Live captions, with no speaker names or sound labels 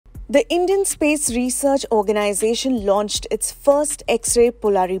The Indian Space Research Organisation launched its first X-ray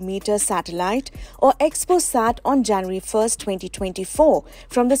Polarimeter satellite or XPoSat on January 1, 2024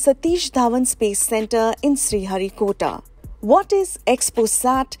 from the Satish Dhawan Space Center in Sriharikota. What is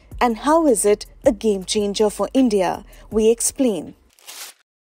XPoSat and how is it a game changer for India? We explain.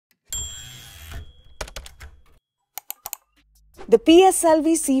 The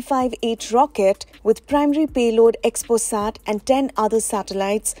PSLV C-58 rocket with primary payload XPoSat and 10 other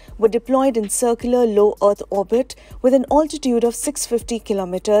satellites were deployed in circular low Earth orbit with an altitude of 650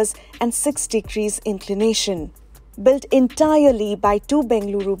 kilometers and 6 degrees inclination. Built entirely by two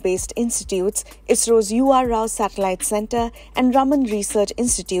Bengaluru-based institutes, ISRO's U.R. Rao Satellite Center and Raman Research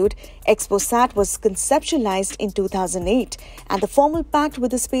Institute, XPoSat was conceptualized in 2008 and the formal pact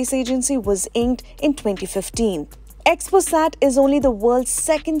with the space agency was inked in 2015. XPoSat is only the world's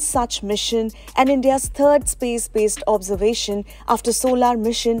second such mission and India's third space-based observation after solar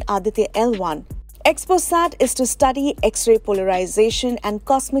mission Aditya L1. XPoSat is to study X-ray polarization and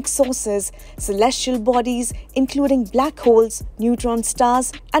cosmic sources, celestial bodies including black holes, neutron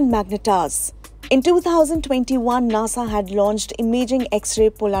stars and magnetars. In 2021, NASA had launched Imaging X-ray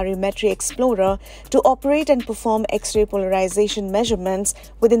Polarimetry Explorer to operate and perform X-ray polarization measurements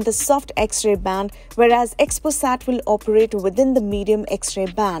within the soft X-ray band, whereas XPoSat will operate within the medium X-ray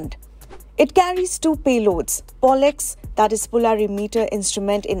band. It carries two payloads, POLEX, that is polarimeter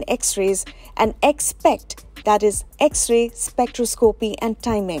instrument in X-rays, and XSPECT, that is X-ray spectroscopy and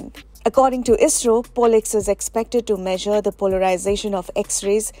timing. According to ISRO, POLEX is expected to measure the polarization of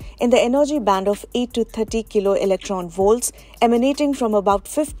X-rays in the energy band of 8 to 30 kilo-electron-volts emanating from about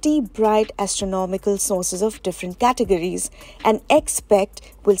 50 bright astronomical sources of different categories, and XSPECT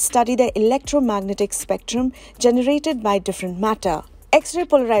will study the electromagnetic spectrum generated by different matter. X-ray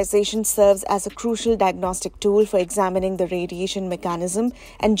polarization serves as a crucial diagnostic tool for examining the radiation mechanism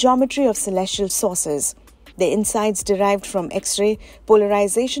and geometry of celestial sources. The insights derived from X-ray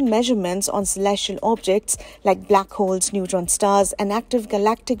polarization measurements on celestial objects like black holes, neutron stars, and active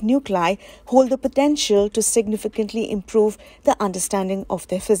galactic nuclei hold the potential to significantly improve the understanding of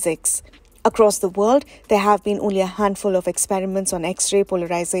their physics. Across the world, there have been only a handful of experiments on X-ray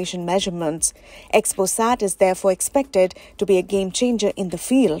polarization measurements. XPoSat is therefore expected to be a game changer in the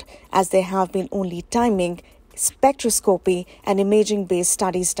field, as there have been only timing, spectroscopy and imaging-based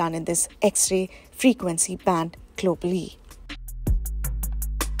studies done in this X-ray frequency band globally.